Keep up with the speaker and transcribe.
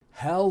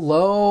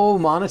Hello,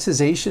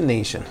 Monetization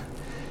Nation.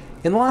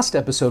 In the last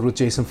episode with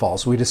Jason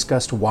Falls, we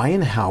discussed why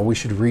and how we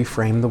should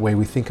reframe the way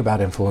we think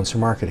about influencer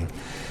marketing.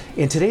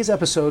 In today's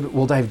episode,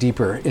 we'll dive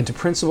deeper into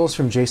principles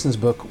from Jason's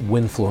book,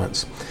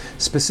 Winfluence.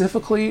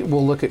 Specifically,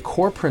 we'll look at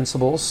core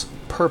principles,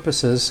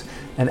 purposes,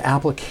 and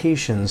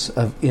applications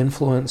of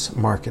influence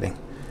marketing.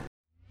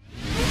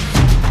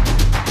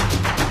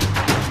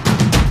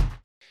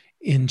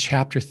 In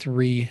chapter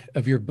 3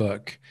 of your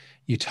book,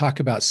 you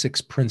talk about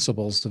 6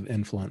 principles of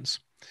influence.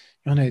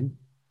 You want to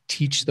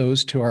teach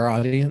those to our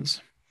audience?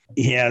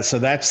 Yeah, so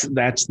that's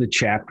the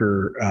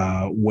chapter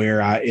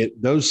where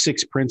those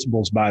 6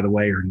 principles, by the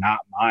way, are not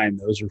mine.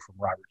 Those are from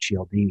Robert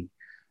Cialdini,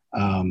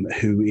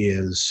 who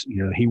is,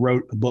 he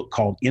wrote a book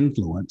called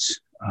Influence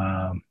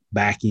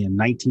back in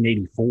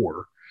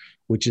 1984,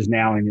 which is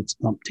now in its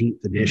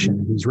umpteenth edition.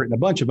 And he's written a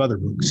bunch of other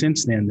books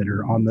since then that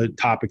are on the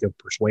topic of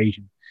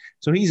persuasion.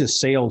 So he's a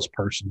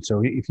salesperson.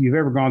 So if you've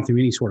ever gone through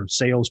any sort of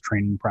sales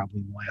training,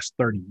 probably in the last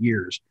 30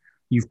 years,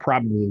 you've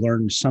probably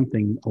learned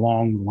something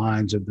along the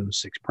lines of those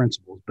 6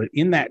 principles. But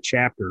in that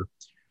chapter,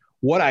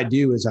 what I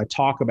do is I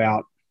talk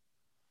about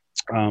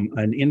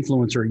an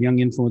influencer, a young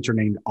influencer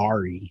named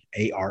Ari,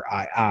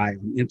 Arii,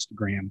 on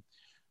Instagram,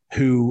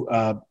 who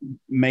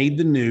made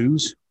the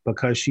news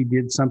because she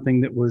did something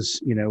that was,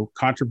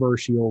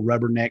 controversial,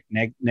 rubberneck,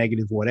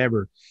 negative,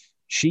 whatever.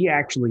 She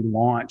actually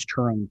launched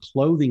her own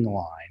clothing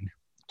line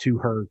to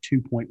her 2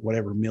 point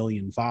whatever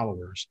million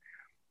followers.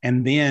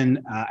 And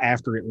then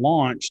after it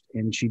launched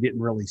and she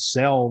didn't really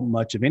sell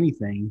much of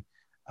anything,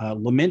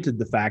 lamented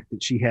the fact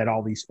that she had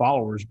all these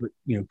followers, but,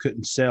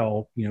 couldn't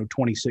sell,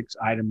 26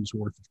 items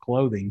worth of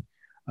clothing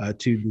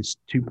to this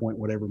 2 point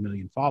whatever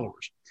million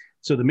followers.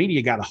 So the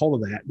media got a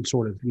hold of that and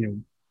sort of,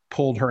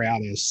 pulled her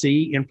out as,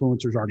 see,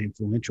 influencers aren't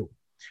influential.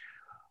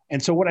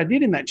 And so what I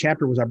did in that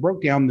chapter was I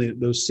broke down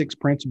those 6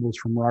 principles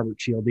from Robert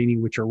Cialdini,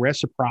 which are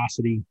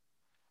reciprocity,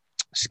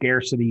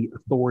 scarcity,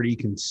 authority,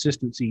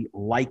 consistency,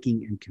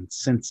 liking, and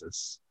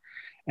consensus.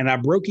 And I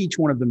broke each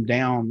one of them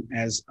down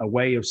as a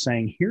way of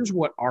saying, here's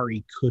what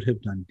Ari could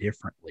have done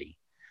differently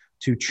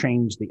to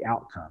change the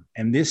outcome.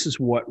 And this is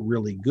what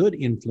really good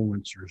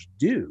influencers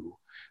do,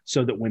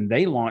 so that when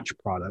they launch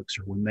products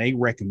or when they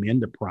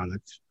recommend a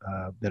product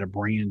that a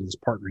brand is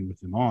partnering with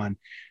them on,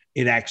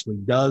 it actually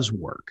does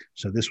work.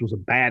 So this was a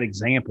bad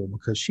example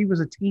because she was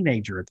a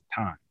teenager at the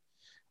time.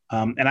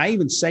 And I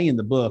even say in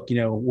the book,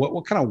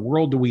 what kind of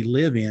world do we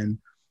live in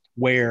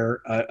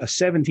where a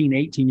 17,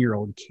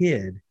 18-year-old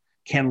kid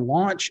can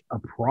launch a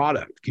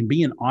product, can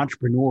be an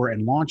entrepreneur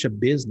and launch a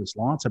business,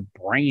 launch a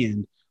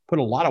brand, put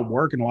a lot of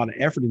work and a lot of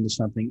effort into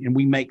something, and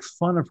we make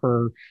fun of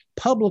her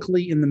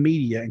publicly in the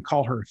media and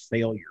call her a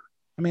failure.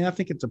 I mean, I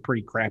think it's a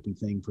pretty crappy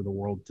thing for the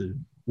world to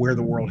where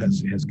the world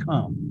has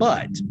come.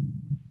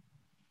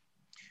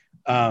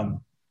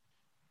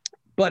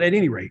 But at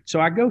any rate,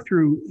 so I go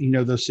through,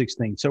 those 6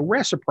 things. So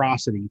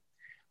reciprocity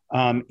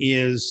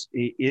is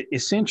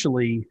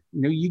essentially,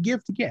 you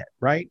give to get,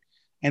 right?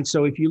 And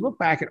so if you look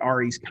back at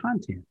Ari's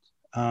content,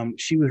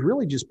 she was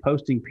really just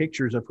posting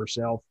pictures of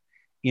herself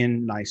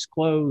in nice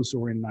clothes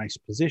or in nice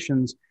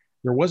positions.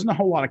 There wasn't a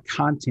whole lot of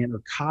content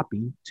or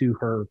copy to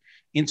her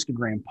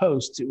Instagram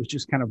posts. It was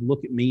just kind of,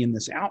 look at me in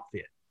this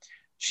outfit.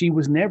 She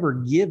was never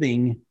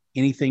giving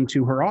anything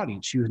to her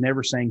audience. She was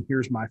never saying,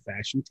 here's my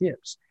fashion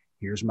tips.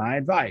 Here's my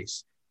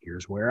advice.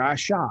 Here's where I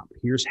shop.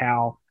 Here's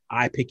how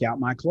I pick out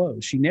my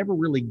clothes. She never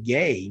really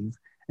gave.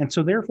 And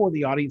so therefore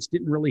the audience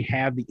didn't really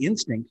have the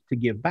instinct to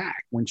give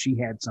back when she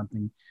had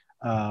something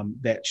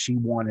that she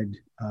wanted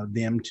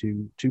them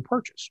to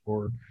purchase,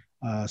 or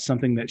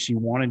something that she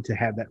wanted to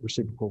have that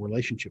reciprocal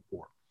relationship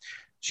for.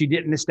 She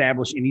didn't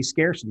establish any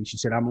scarcity. She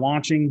said, I'm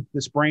launching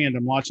this brand.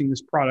 I'm launching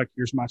this product.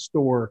 Here's my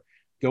store.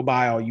 Go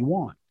buy all you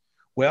want.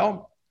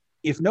 Well,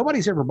 if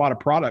nobody's ever bought a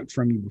product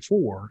from you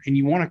before and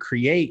you want to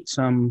create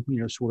some,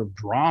 sort of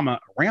drama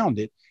around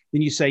it,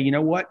 then you say, you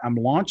know what, I'm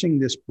launching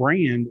this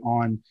brand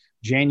on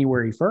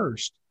January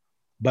 1st,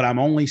 but I'm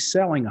only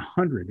selling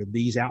 100 of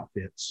these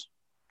outfits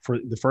for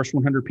the first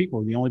 100 people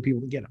are the only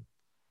people that get them,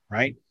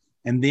 right?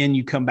 And then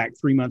you come back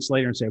 3 months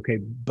later and say, okay,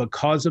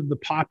 because of the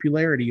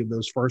popularity of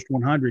those first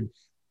 100,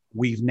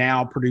 we've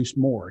now produced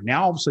more.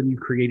 Now, all of a sudden, you've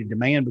created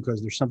demand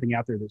because there's something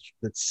out there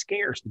that's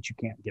scarce that you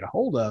can't get a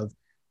hold of.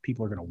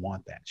 People are going to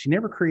want that. She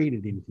never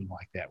created anything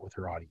like that with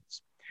her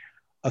audience.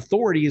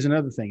 Authority is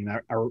another thing.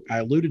 And I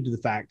alluded to the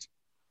fact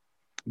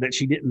that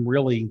she didn't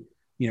really,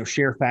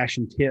 share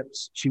fashion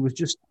tips. She was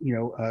just,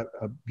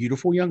 a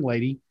beautiful young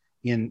lady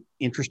in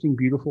interesting,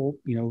 beautiful,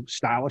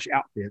 stylish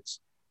outfits,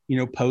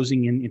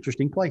 posing in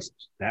interesting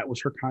places. That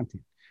was her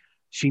content.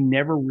 She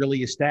never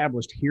really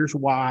established, here's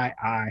why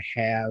I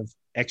have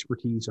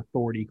expertise,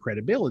 authority,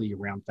 credibility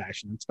around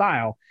fashion and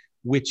style,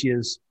 which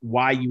is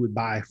why you would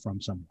buy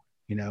from someone,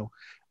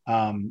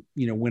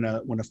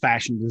 when a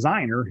fashion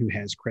designer who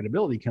has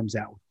credibility comes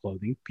out with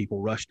clothing, people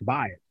rush to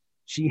buy it.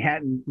 She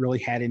hadn't really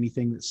had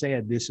anything that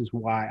said, this is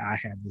why I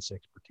have this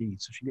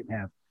expertise. So she didn't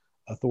have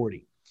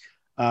authority.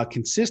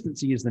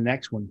 Consistency is the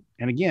next one.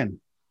 And again,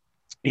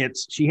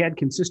 she had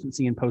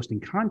consistency in posting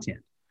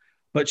content,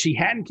 but she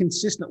hadn't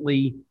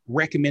consistently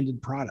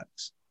recommended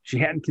products. She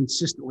hadn't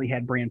consistently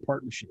had brand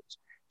partnerships.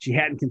 She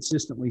hadn't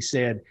consistently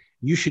said,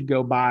 you should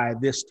go buy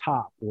this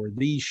top or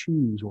these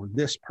shoes or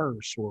this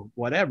purse or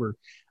whatever,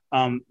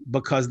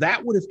 because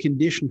that would have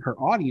conditioned her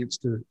audience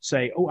to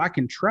say, oh, I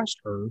can trust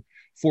her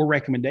for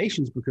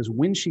recommendations, because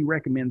when she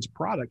recommends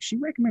products, she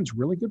recommends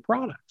really good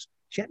products.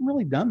 She hadn't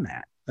really done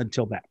that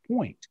until that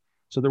point.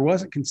 So there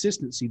wasn't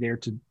consistency there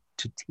to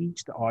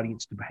teach the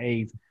audience to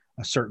behave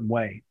a certain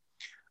way.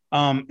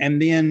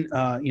 And then,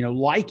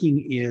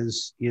 liking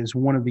is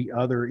one of the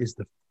other, is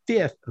the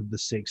fifth of the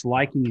six.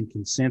 Liking and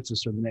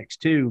consensus are the next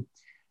two.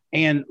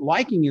 And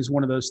liking is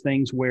one of those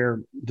things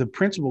where the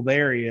principle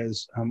there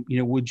is,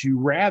 would you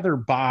rather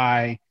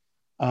buy,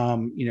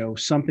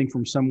 something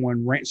from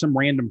some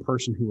random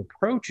person who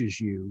approaches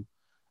you,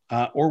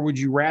 or would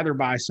you rather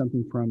buy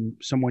something from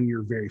someone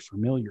you're very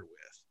familiar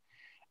with?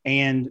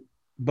 And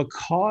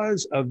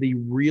because of the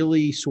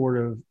really sort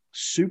of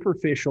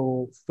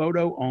superficial,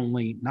 photo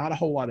only, not a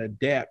whole lot of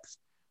depth.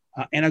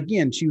 And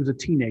again, she was a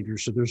teenager,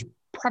 so there's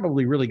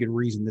probably really good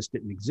reason this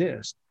didn't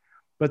exist.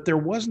 But there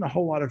wasn't a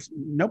whole lot of,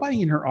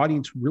 nobody in her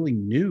audience really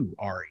knew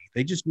Ari.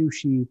 They just knew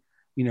she,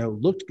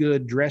 looked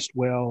good, dressed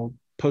well,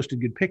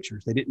 posted good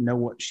pictures. They didn't know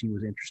what she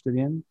was interested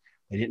in.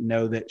 They didn't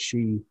know that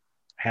she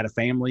had a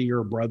family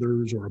or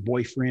brothers or a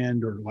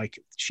boyfriend, or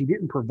she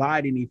didn't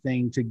provide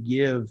anything to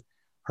give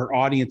her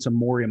audience a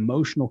more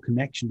emotional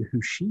connection to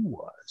who she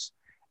was.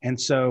 And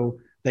so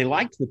they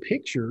liked the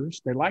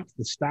pictures, they liked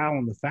the style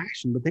and the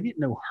fashion, but they didn't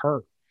know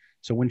her.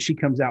 So when she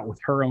comes out with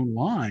her own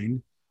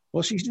line,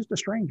 well, she's just a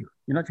stranger.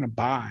 You're not going to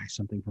buy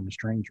something from a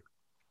stranger.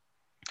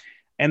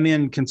 And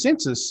then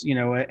consensus,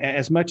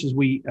 as much as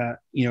we,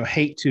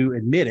 hate to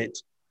admit it,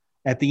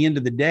 at the end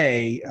of the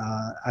day,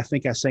 I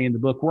think I say in the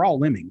book, we're all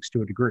lemmings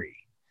to a degree.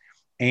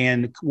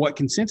 And what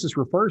consensus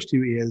refers to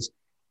is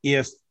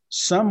if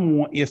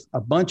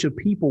a bunch of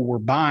people were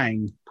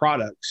buying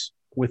products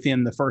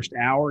within the first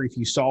hour, if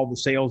you saw the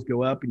sales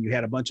go up and you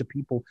had a bunch of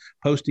people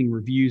posting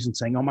reviews and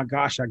saying, oh my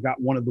gosh, I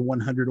got one of the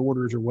 100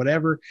 orders or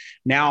whatever.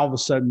 Now, all of a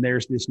sudden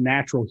there's this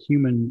natural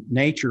human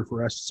nature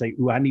for us to say,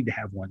 ooh, I need to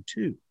have one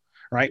too,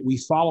 right? We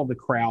follow the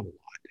crowd a lot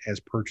as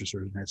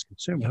purchasers and as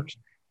consumers.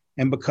 Yep.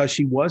 And because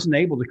she wasn't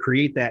able to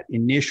create that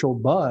initial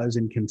buzz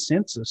and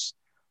consensus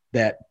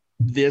that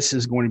this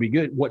is going to be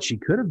good, what she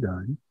could have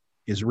done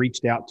is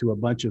reached out to a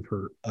bunch of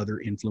her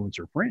other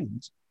influencer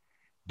friends,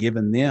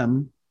 given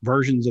them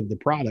versions of the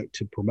product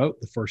to promote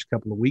the first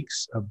couple of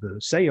weeks of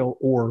the sale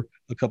or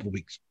a couple of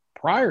weeks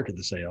prior to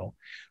the sale,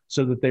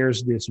 so that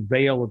there's this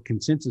veil of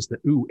consensus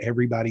that, ooh,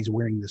 everybody's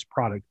wearing this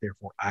product,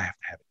 therefore I have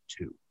to have it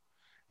too.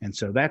 And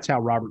so that's how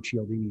Robert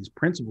Cialdini's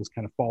principles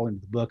kind of fall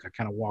into the book. I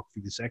kind of walk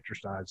through this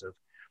exercise of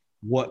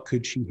what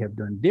could she have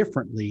done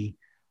differently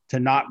to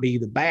not be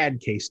the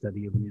bad case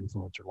study of an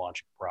influencer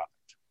launching a product.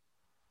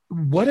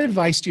 What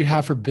advice do you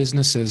have for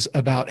businesses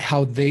about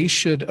how they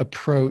should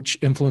approach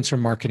influencer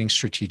marketing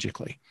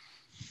strategically?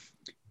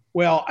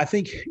 Well, I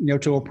think,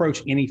 to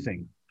approach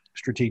anything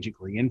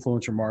strategically,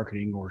 influencer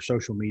marketing or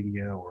social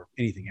media or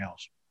anything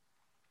else,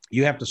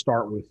 you have to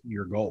start with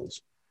your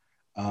goals,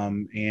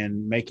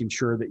 and making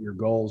sure that your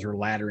goals are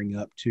laddering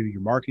up to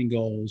your marketing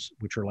goals,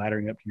 which are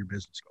laddering up to your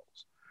business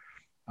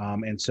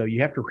goals. And so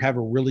you have to have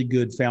a really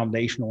good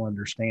foundational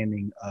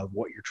understanding of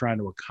what you're trying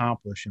to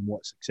accomplish and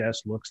what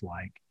success looks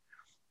like,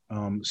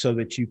 so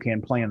that you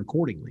can plan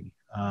accordingly.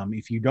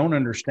 If you don't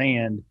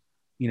understand,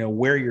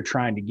 where you're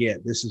trying to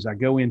get, I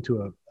go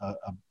into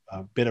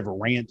a bit of a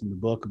rant in the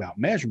book about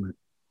measurement,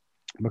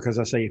 because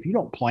I say, if you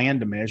don't plan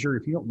to measure,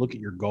 if you don't look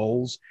at your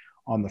goals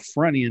on the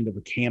front end of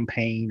a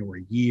campaign or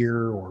a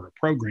year or a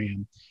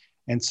program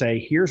and say,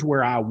 here's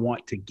where I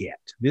want to get,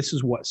 this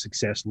is what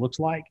success looks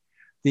like,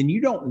 then you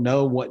don't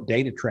know what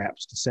data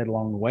traps to set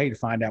along the way to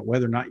find out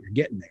whether or not you're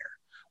getting there,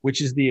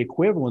 which is the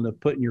equivalent of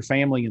putting your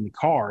family in the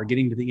car,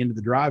 getting to the end of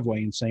the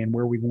driveway and saying,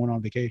 where are we going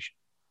on vacation,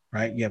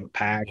 right? You have it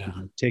packed, you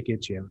have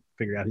tickets, you have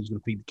figured out who's going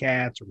to feed the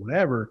cats or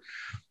whatever.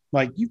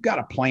 Like, you've got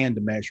a plan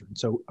to measure. And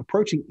so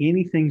approaching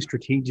anything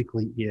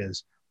strategically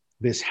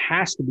this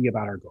has to be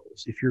about our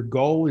goals. If your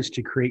goal is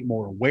to create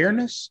more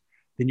awareness,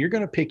 then you're going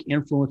to pick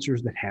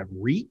influencers that have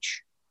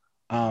reach,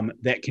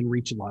 that can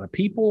reach a lot of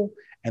people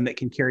and that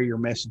can carry your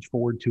message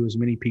forward to as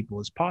many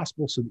people as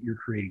possible, so that you're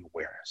creating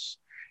awareness.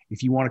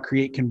 If you want to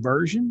create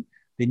conversion,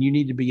 then you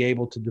need to be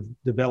able to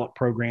develop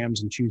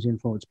programs and choose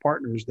influence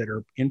partners that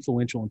are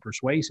influential and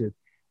persuasive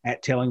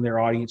at telling their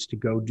audience to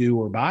go do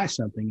or buy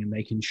something, and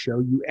they can show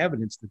you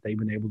evidence that they've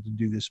been able to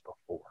do this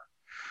before.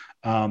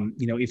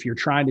 If you're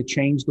trying to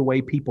change the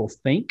way people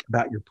think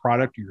about your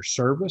product or your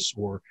service,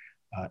 or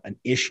an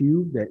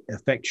issue that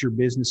affects your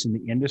business in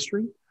the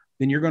industry,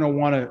 then you're going to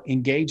want to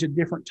engage a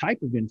different type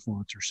of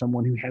influencer,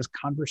 someone who has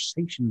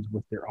conversations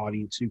with their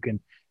audience, who can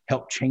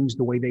help change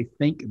the way they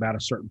think about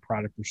a certain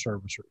product or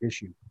service or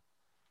issue.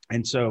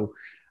 And so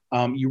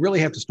you really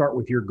have to start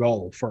with your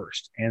goal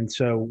first. And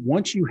so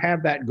once you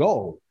have that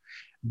goal,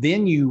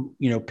 then you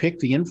pick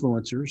the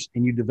influencers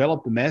and you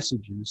develop the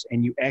messages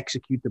and you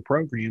execute the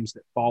programs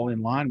that fall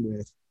in line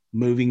with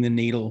moving the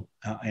needle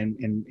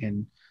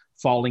and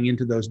falling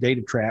into those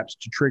data traps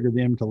to trigger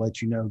them to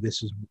let you know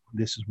this is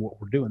what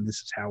we're doing.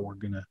 This is how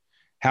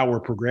we're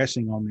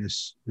progressing on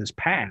this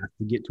path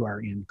to get to our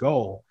end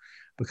goal.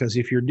 Because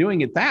if you're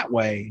doing it that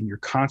way and you're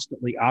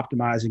constantly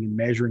optimizing and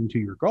measuring to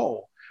your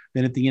goal,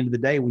 then at the end of the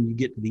day, when you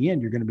get to the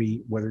end, you're going to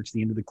be, whether it's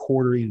the end of the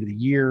quarter, end of the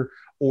year,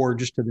 or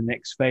just to the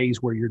next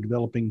phase where you're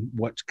developing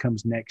what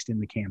comes next in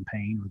the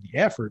campaign or the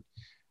effort,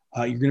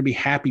 you're going to be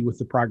happy with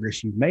the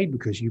progress you've made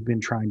because you've been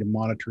trying to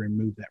monitor and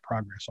move that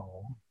progress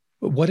all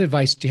along. What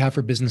advice do you have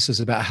for businesses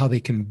about how they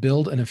can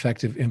build an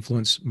effective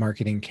influence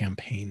marketing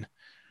campaign?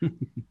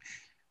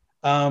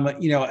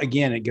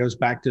 Again, it goes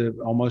back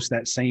to almost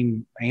that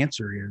same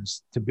answer: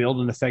 is to build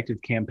an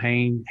effective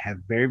campaign, have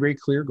very, very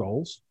clear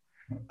goals,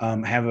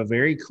 have a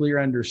very clear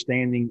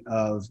understanding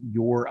of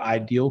your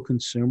ideal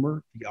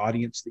consumer, the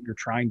audience that you're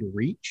trying to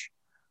reach.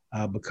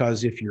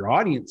 Because if your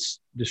audience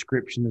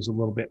description is a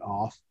little bit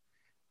off,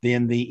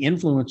 then the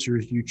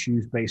influencers you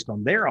choose based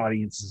on their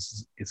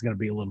audiences is going to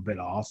be a little bit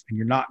off, and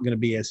you're not going to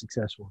be as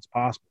successful as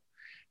possible.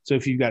 So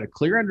if you've got a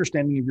clear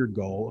understanding of your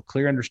goal, a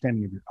clear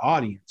understanding of your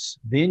audience,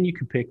 then you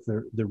can pick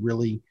the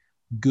really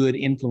good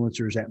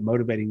influencers at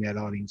motivating that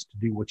audience to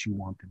do what you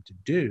want them to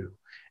do.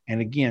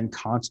 And again,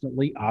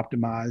 constantly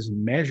optimize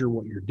and measure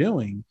what you're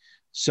doing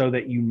so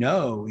that you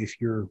know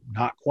if you're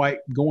not quite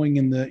going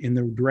in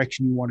the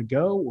direction you want to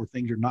go, or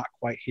things are not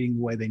quite hitting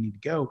the way they need to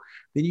go,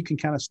 then you can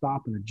kind of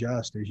stop and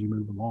adjust as you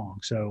move along.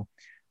 So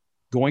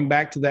going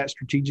back to that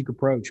strategic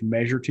approach,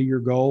 measure to your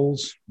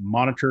goals,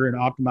 monitor and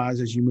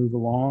optimize as you move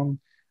along,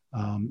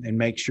 and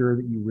make sure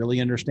that you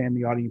really understand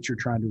the audience you're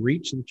trying to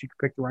reach so that you can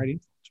pick the right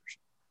influencers.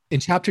 In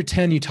chapter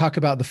 10, you talk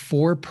about the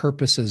 4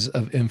 purposes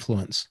of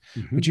influence.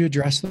 Mm-hmm. Would you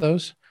address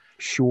those?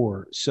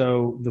 Sure.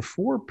 So the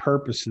 4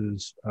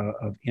 purposes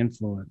of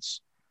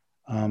influence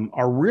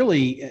are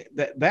really,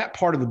 that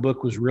part of the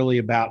book was really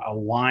about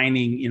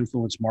aligning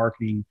influence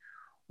marketing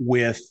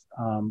with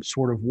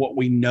sort of what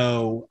we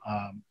know,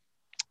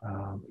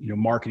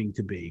 marketing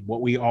to be,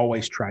 what we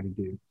always try to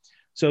do.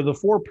 So the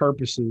 4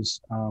 purposes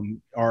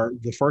are,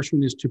 the first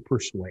one is to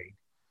persuade.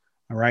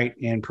 All right.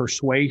 And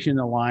persuasion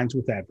aligns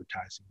with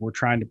advertising. We're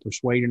trying to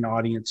persuade an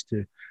audience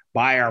to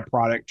buy our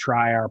product,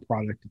 try our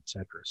product, et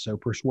cetera. So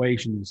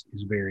persuasion is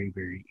very,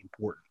 very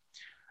important.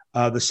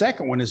 The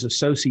second one is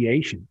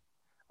association.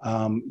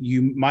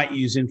 You might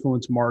use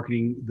influence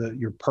marketing.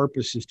 Your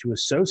purpose is to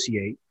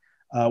associate,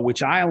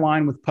 which I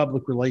align with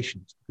public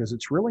relations, because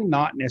it's really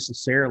not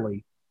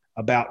necessarily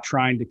about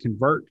trying to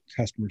convert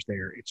customers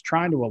there. It's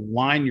trying to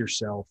align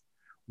yourself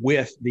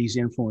with these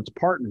influence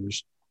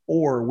partners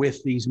or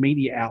with these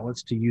media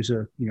outlets, to use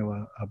an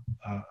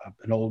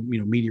old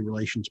media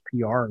relations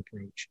PR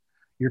approach.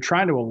 You're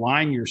trying to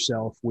align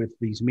yourself with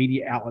these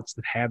media outlets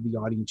that have the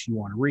audience you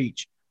want to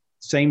reach.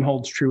 Same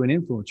holds true in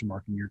influencer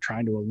marketing. You're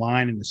trying to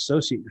align and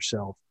associate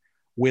yourself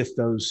with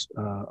those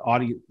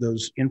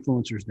those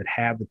influencers that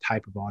have the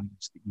type of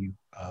audience that you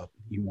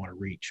want to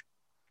reach.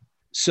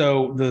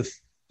 So the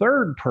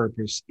third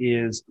purpose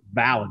is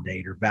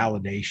validate or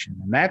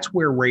validation. And that's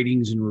where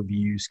ratings and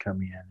reviews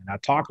come in. And I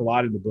talk a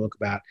lot in the book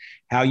about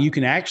how you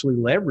can actually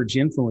leverage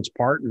influence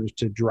partners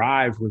to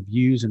drive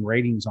reviews and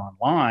ratings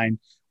online,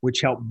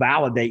 which help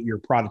validate your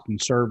product and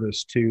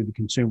service to the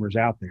consumers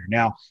out there.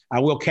 Now,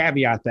 I will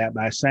caveat that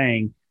by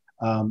saying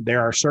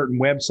there are certain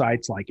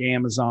websites like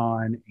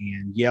Amazon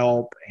and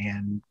Yelp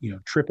and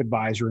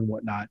TripAdvisor and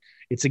whatnot.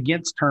 It's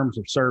against terms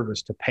of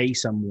service to pay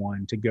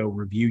someone to go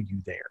review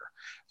you there.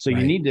 So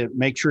You need to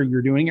make sure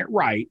you're doing it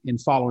right and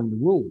following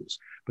the rules.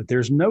 But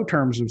there's no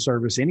terms of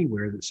service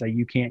anywhere that say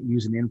you can't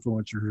use an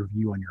influencer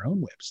review on your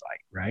own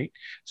website, right?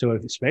 So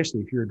especially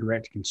if you're a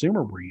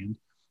direct-to-consumer brand,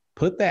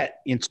 put that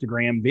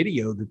Instagram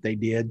video that they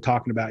did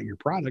talking about your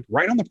product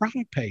right on the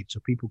product page so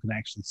people can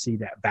actually see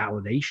that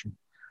validation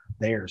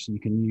there. So you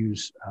can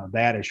use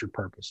that as your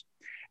purpose.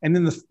 And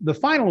then the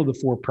final of the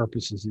 4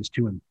 purposes is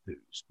to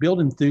enthuse.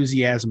 Build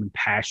enthusiasm and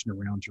passion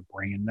around your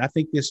brand. And I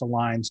think this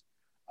aligns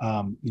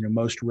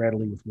most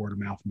readily with word of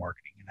mouth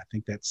marketing. And I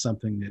think that's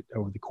something that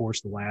over the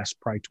course of the last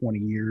probably 20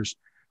 years,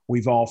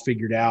 we've all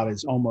figured out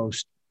is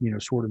almost,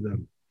 sort of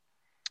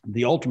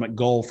the ultimate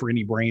goal for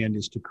any brand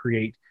is to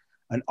create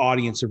an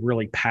audience of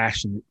really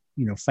passionate,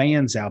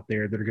 fans out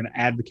there that are going to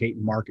advocate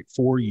and market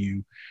for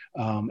you,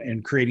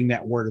 and creating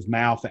that word of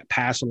mouth, that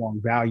pass along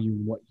value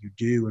in what you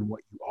do and what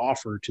you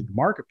offer to the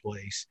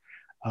marketplace,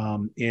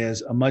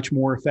 is a much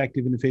more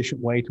effective and efficient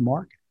way to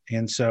market.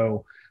 And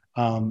so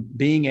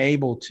being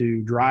able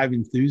to drive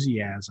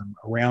enthusiasm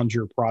around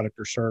your product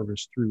or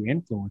service through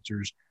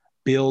influencers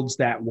builds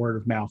that word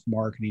of mouth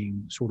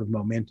marketing sort of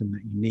momentum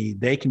that you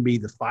need. They can be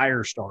the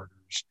fire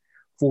starters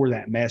for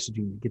that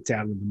messaging that gets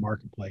out into the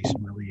marketplace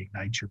and really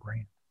ignites your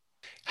brand.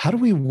 How do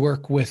we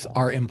work with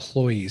our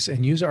employees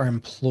and use our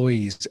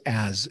employees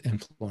as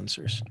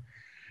influencers?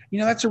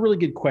 That's a really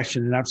good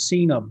question. And I've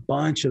seen a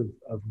bunch of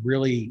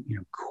really,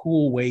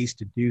 cool ways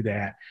to do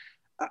that.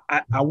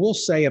 I will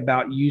say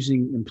about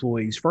using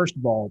employees. First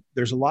of all,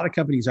 there's a lot of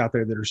companies out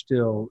there that are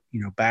still,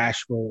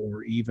 bashful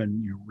or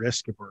even,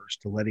 risk averse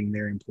to letting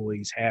their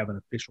employees have an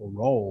official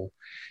role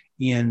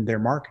in their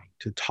marketing,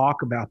 to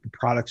talk about the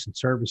products and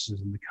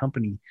services in the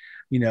company,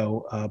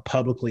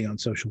 publicly on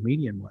social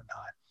media and whatnot.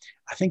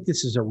 I think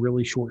this is a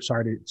really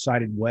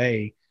short-sighted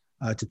way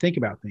to think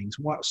about things.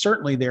 Well,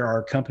 certainly there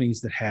are companies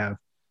that have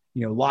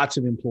lots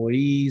of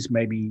employees,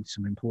 maybe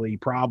some employee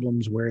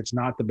problems where it's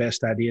not the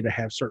best idea to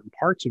have certain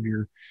parts of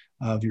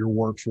your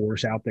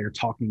workforce out there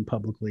talking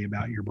publicly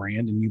about your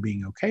brand and you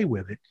being okay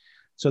with it.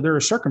 So there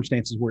are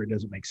circumstances where it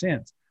doesn't make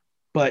sense.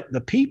 But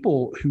the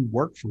people who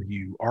work for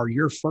you are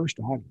your first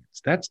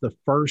audience. That's the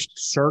first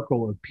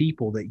circle of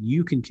people that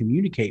you can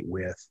communicate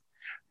with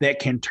that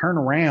can turn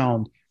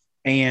around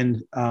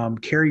and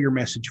carry your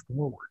message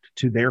forward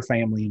to their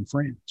family and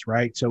friends,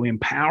 right? So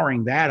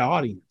empowering that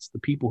audience, the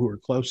people who are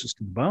closest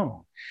to the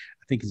bone,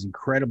 I think is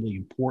incredibly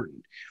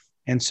important.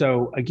 And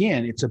so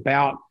again, it's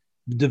about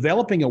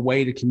developing a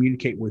way to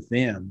communicate with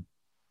them,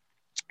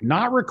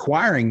 not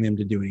requiring them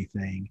to do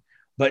anything,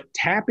 but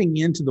tapping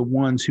into the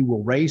ones who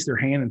will raise their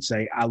hand and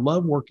say, I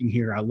love working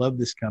here. I love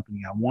this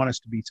company. I want us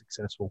to be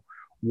successful.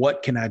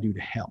 What can I do to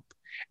help?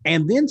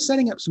 And then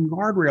setting up some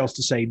guardrails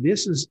to say,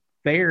 this is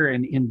fair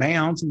and in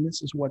bounds, and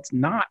this is what's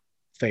not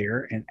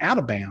fair and out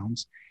of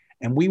bounds.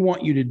 And we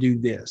want you to do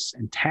this,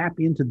 and tap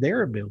into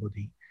their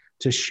ability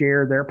to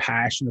share their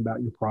passion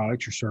about your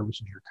product, your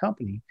services, your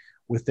company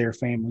with their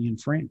family and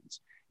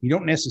friends. You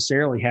don't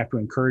necessarily have to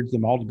encourage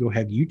them all to go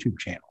have YouTube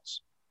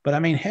channels, but I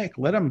mean, heck,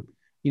 let them,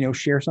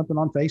 share something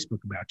on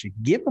Facebook about you.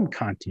 Give them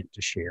content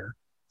to share.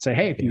 Say,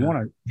 hey, if you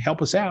want to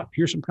help us out,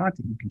 here's some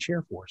content you can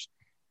share for us.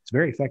 It's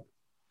very effective.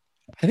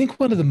 I think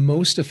one of the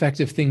most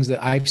effective things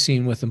that I've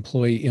seen with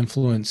employee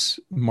influence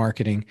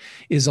marketing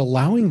is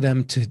allowing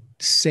them to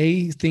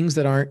say things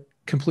that aren't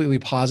completely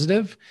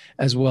positive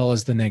as well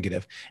as the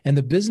negative. And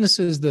the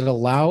businesses that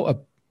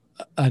allow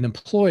an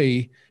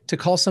employee to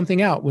call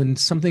something out when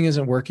something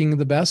isn't working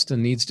the best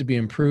and needs to be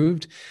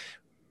improved,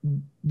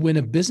 when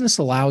a business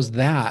allows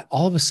that,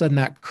 all of a sudden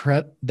that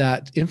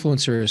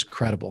influencer is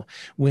credible.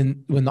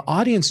 When the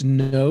audience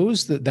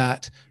knows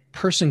that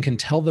person can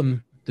tell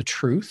them the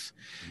truth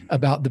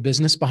about the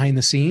business behind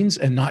the scenes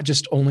and not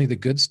just only the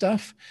good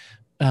stuff,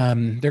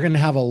 they're going to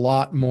have a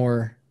lot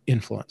more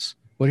influence.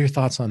 What are your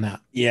thoughts on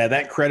that? Yeah,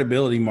 that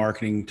credibility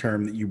marketing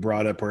term that you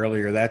brought up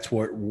earlier, that's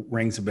what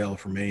rings a bell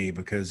for me,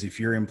 because if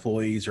your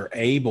employees are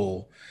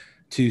able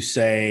to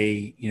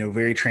say,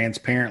 very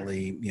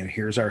transparently,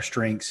 here's our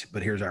strengths,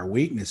 but here's our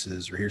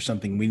weaknesses, or here's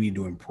something we need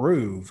to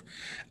improve.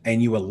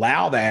 And you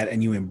allow that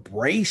and you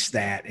embrace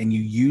that and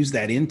you use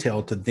that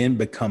intel to then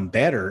become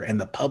better,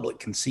 and the public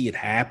can see it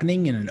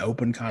happening in an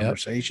open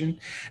conversation. Yep.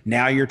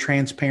 Now you're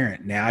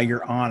transparent. Now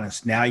you're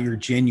honest. Now you're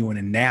genuine.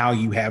 And now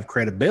you have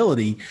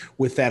credibility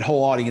with that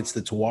whole audience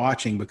that's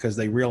watching, because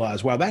they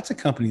realize, wow, that's a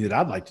company that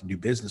I'd like to do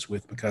business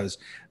with because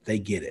they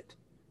get it.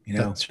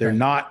 They're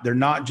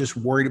not just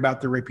worried about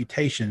their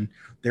reputation.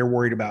 They're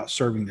worried about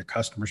serving their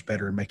customers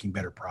better and making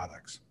better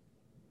products.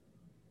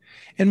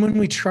 And when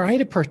we try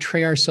to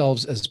portray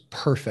ourselves as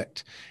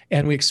perfect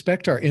and we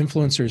expect our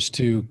influencers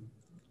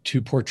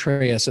to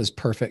portray us as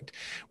perfect,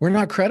 we're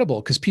not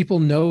credible, because people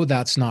know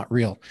that's not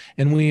real.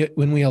 And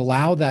when we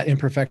allow that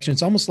imperfection,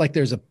 it's almost like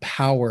there's a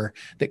power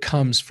that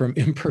comes from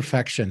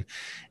imperfection.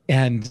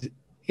 And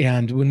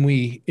when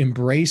we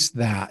embrace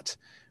that,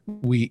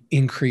 we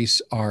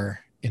increase our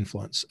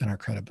influence and our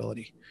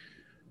credibility.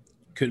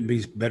 Couldn't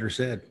be better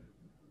said.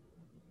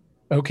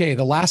 Okay,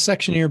 the last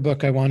section of your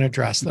book I want to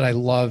address that I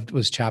loved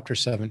was chapter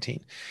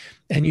 17.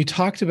 And you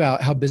talked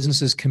about how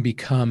businesses can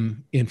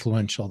become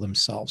influential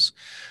themselves.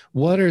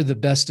 What are the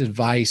best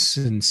advice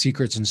and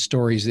secrets and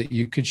stories that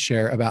you could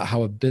share about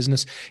how a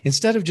business,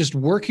 instead of just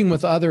working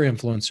with other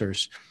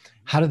influencers,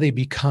 how do they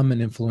become an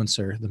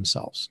influencer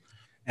themselves?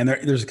 And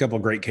there's a couple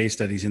of great case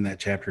studies in that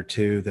chapter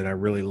too that I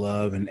really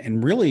love.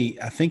 And really,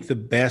 I think the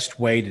best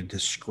way to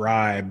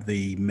describe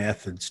the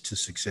methods to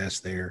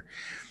success there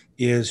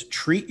is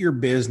treat your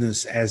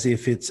business as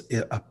if it's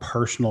a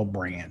personal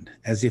brand,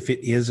 as if it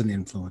is an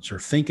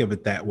influencer. Think of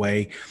it that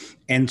way,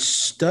 and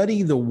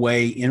study the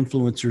way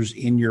influencers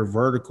in your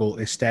vertical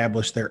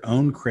establish their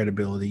own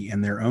credibility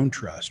and their own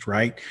trust,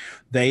 right?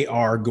 They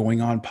are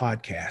going on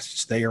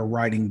podcasts. They are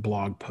writing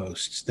blog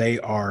posts. They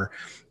are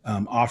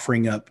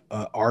offering up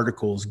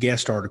articles,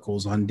 guest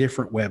articles on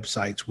different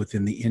websites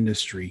within the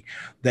industry.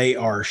 They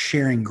are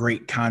sharing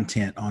great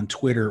content on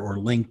Twitter or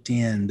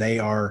LinkedIn. They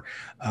are,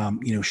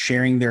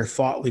 sharing their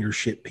thought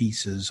leadership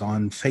pieces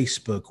on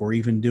Facebook, or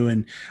even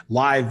doing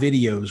live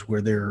videos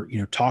where they're,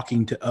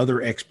 talking to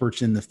other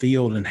experts in the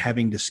field and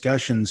having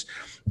discussions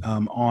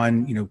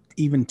on,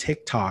 even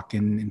TikTok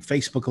and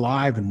Facebook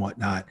Live and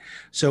whatnot.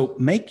 So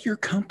make your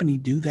company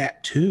do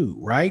that too,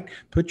 right?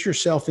 Put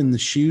yourself in the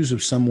shoes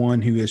of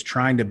someone who is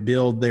trying to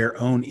build their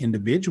own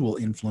individual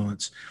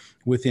influence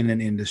within an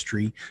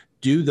industry.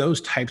 do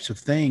those types of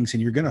things,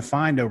 and you're going to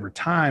find over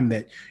time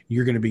that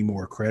you're going to be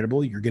more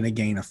credible. You're going to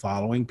gain a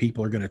following.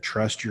 People are going to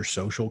trust your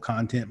social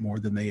content more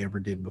than they ever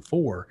did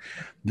before.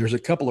 There's a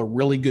couple of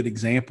really good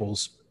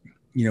examples,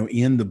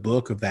 in the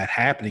book of that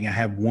happening. I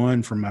have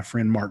one from my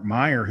friend Mark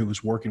Meyer, who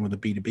was working with a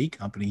B2B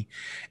company.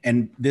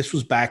 And this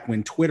was back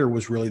when Twitter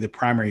was really the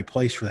primary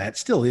place for that. It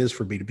still is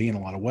for B2B in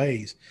a lot of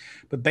ways.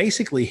 But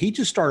basically, he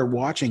just started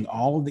watching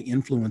all of the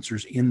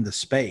influencers in the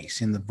space,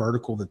 in the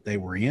vertical that they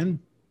were in.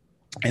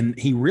 And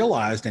he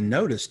realized and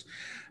noticed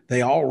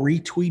they all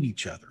retweet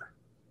each other.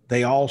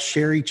 They all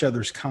share each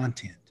other's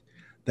content.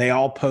 They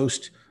all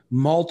post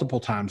multiple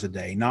times a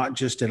day, not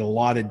just at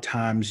allotted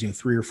times,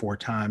 3 or 4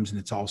 times, and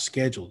it's all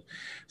scheduled.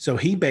 So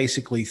he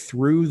basically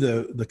threw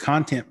the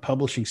content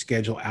publishing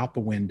schedule out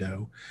the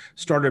window,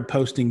 started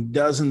posting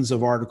dozens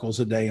of articles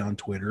a day on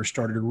Twitter,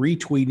 started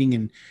retweeting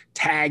and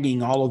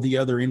tagging all of the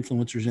other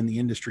influencers in the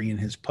industry in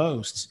his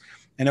posts.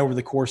 And over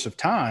the course of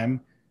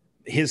time,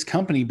 his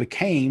company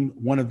became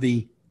one of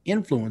the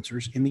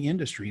influencers in the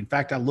industry. In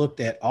fact, I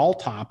looked at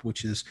Alltop,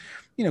 which is,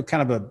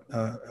 kind of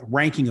a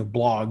ranking of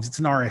blogs. It's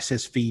an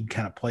RSS feed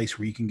kind of place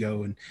where you can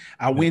go. And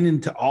I went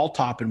into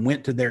Alltop and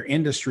went to their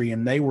industry,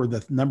 and they were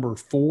the number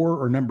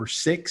 4 or number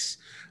 6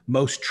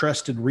 most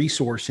trusted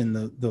resource in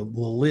the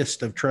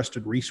list of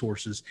trusted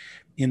resources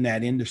in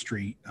that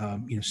industry,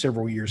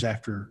 several years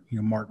after,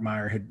 Mark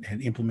Meyer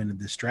had implemented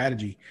this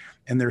strategy.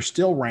 And they're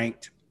still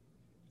ranked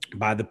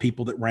by the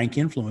people that rank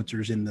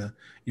influencers in the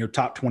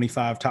top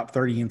 25, top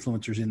 30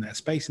 influencers in that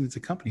space. And it's a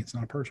company, it's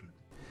not a person.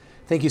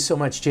 Thank you so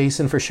much,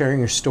 Jason, for sharing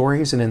your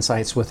stories and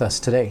insights with us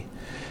today.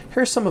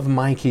 Here are some of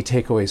my key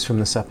takeaways from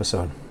this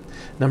episode.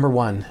 Number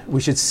 1, we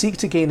should seek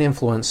to gain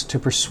influence, to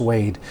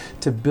persuade,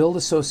 to build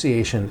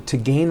association, to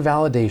gain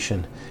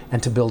validation,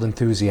 and to build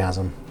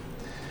enthusiasm.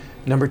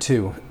 Number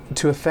 2,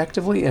 to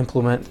effectively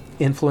implement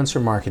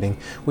influencer marketing,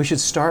 we should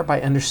start by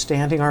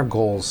understanding our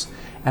goals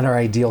and our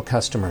ideal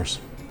customers.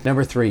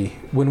 Number 3,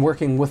 when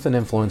working with an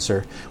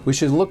influencer, we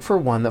should look for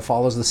one that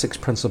follows the 6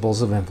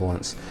 principles of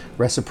influence: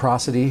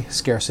 reciprocity,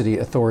 scarcity,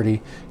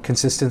 authority,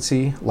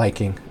 consistency,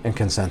 liking, and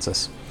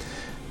consensus.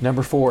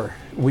 Number 4,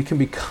 we can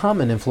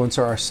become an influencer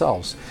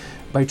ourselves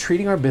by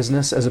treating our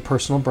business as a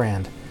personal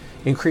brand,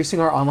 increasing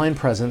our online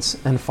presence,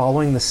 and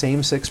following the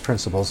same 6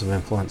 principles of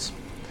influence.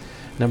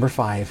 Number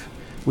 5,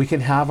 we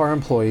can have our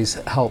employees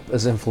help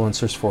as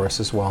influencers for us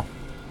as well.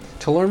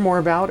 To learn more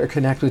about or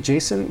connect with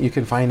Jason, you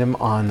can find him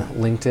on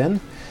LinkedIn,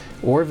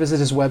 or visit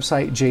his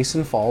website,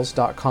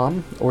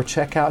 jasonfalls.com, or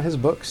check out his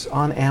books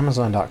on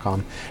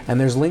amazon.com. And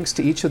there's links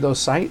to each of those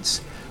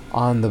sites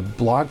on the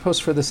blog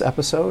post for this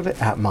episode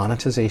at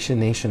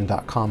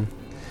monetizationnation.com.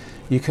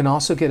 You can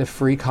also get a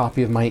free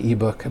copy of my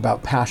ebook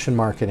about passion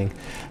marketing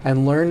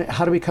and learn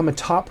how to become a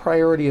top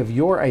priority of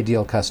your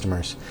ideal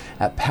customers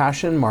at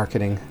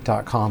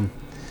passionmarketing.com.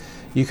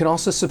 You can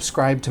also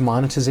subscribe to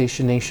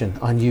Monetization Nation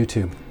on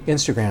YouTube,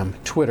 Instagram,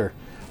 Twitter,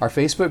 our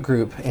Facebook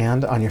group,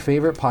 and on your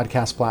favorite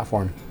podcast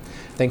platform.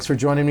 Thanks for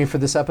joining me for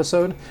this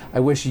episode. I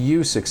wish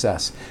you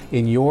success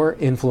in your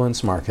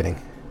influence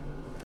marketing.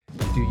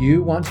 Do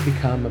you want to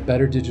become a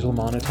better digital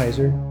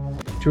monetizer?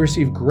 To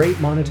receive great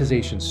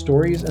monetization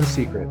stories and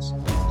secrets,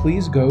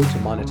 please go to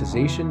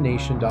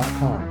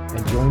monetizationnation.com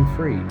and join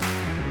free.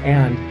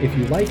 And if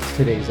you liked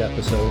today's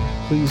episode,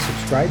 please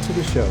subscribe to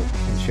the show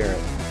and share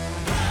it.